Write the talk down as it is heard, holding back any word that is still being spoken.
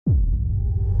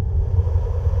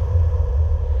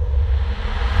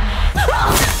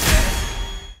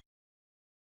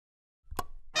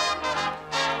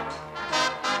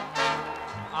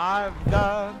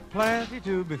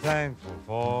to be thankful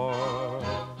for.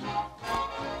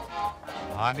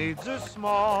 My needs are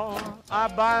small, I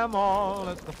buy 'em all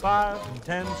at the 5 and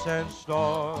 10 cent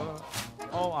store.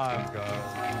 Oh, I've got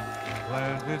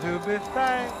plenty to be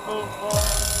thankful for.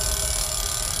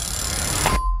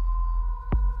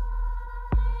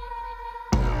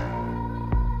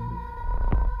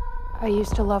 I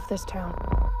used to love this town.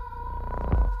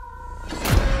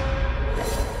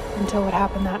 Until what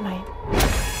happened that night.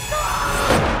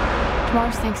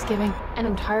 Tomorrow's Thanksgiving, and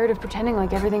I'm tired of pretending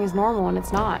like everything is normal and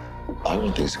it's not. I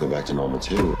want things to go back to normal,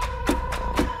 too.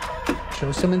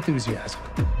 Show some enthusiasm.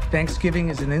 Thanksgiving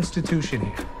is an institution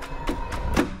here.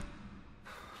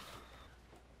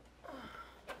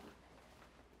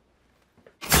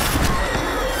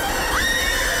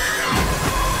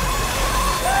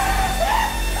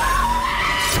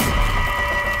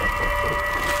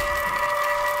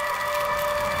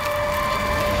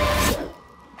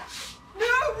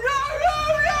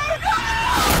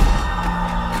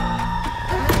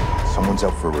 Someone's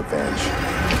out for revenge,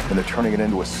 and they're turning it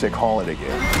into a sick holiday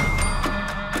game.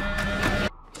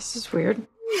 This is weird.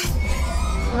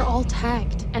 We're all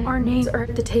tagged, and our names are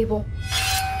at the table.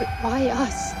 But why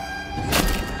us?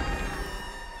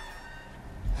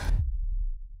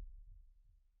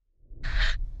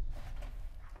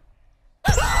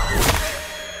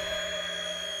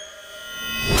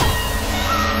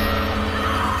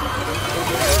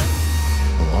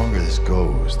 The longer this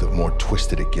goes, the more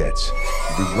twisted it gets.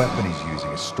 Every weapon he's using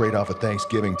is straight off a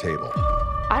Thanksgiving table.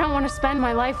 I don't want to spend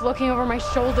my life looking over my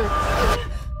shoulder.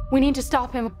 We need to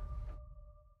stop him.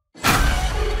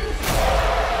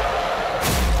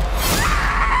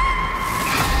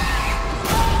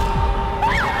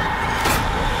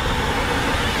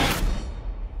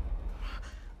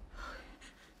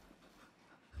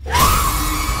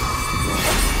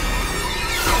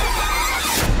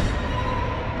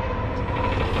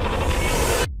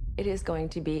 It is going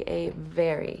to be a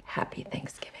very happy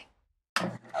Thanksgiving.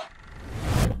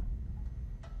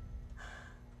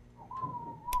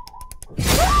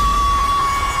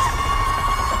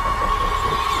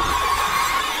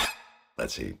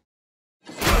 Let's eat.